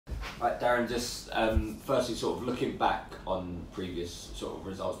Right, Darren, just firstly sort of looking back on previous sort of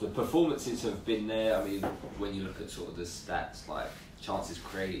results, the performances have been there. I mean, when you look at sort of the stats like chances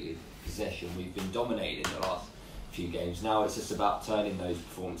created, possession, we've been dominating the last few games. Now it's just about turning those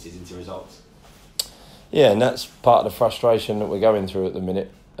performances into results. Yeah, and that's part of the frustration that we're going through at the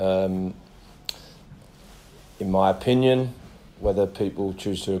minute. In my opinion, whether people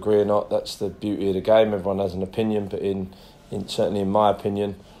choose to agree or not, that's the beauty of the game. Everyone has an opinion, but certainly in my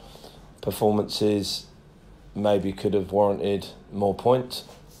opinion, performances maybe could have warranted more points.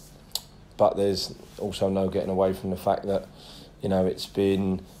 But there's also no getting away from the fact that, you know, it's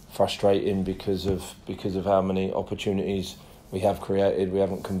been frustrating because of how many opportunities we have created. We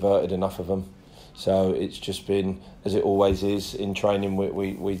haven't converted enough of them. So it's just been, as it always is in training,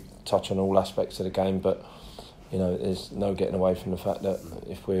 we touch on all aspects of the game, but you know, there's no getting away from the fact that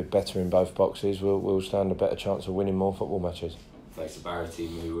if we're better in both boxes, we'll stand a better chance of winning more football matches. Face the Barrow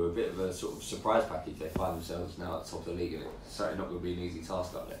team, who were a bit of a sort of surprise package. They find themselves now at the top of the league, and it's certainly not going to be an easy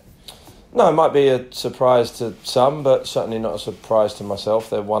task up there. No, it might be a surprise to some, but certainly not a surprise to myself.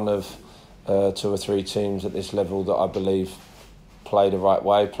 They're one of 2 or 3 teams at this level that I believe play the right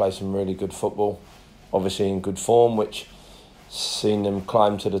way, play some really good football, obviously in good form, which seen them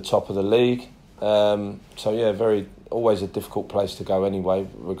climb to the top of the league. So yeah, always a difficult place to go anyway,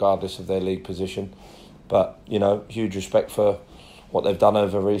 regardless of their league position. But you know, huge respect for what they've done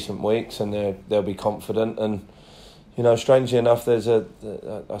over recent weeks, and they'll be confident. And you know, strangely enough,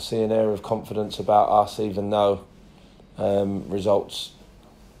 I see an air of confidence about us, even though results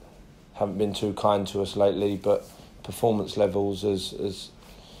haven't been too kind to us lately. But performance levels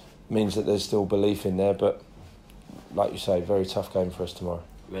means that there's still belief in there. But like you say, very tough game for us tomorrow.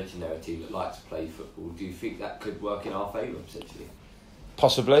 You mentioned they're a team that likes to play football. Do you think that could work in our favour potentially?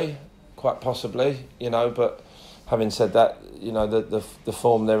 Possibly, quite possibly. You know, but having said that, you know, the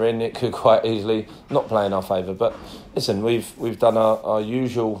form they're in, it could quite easily not play in our favour. But listen, we've done our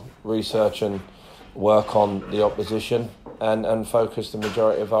usual research and work on the opposition and focused the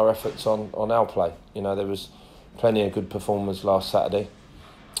majority of our efforts on our play. You know, there was plenty of good performers last Saturday.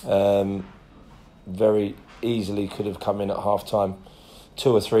 Very easily could have come in at half-time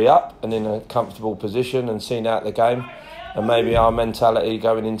 2 or 3 up and in a comfortable position and seen out the game. And maybe our mentality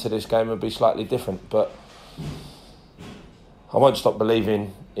going into this game would be slightly different. But I won't stop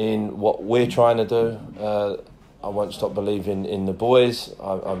believing in what we're trying to do. I won't stop believing in the boys.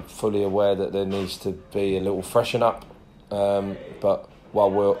 I'm fully aware that there needs to be a little freshen up. But while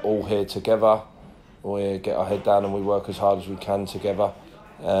we're all here together, we get our head down and we work as hard as we can together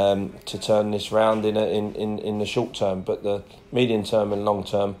to turn this round in the short term. But the medium term and long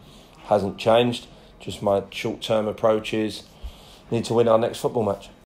term hasn't changed. Just my short term approach is need to win our next football match.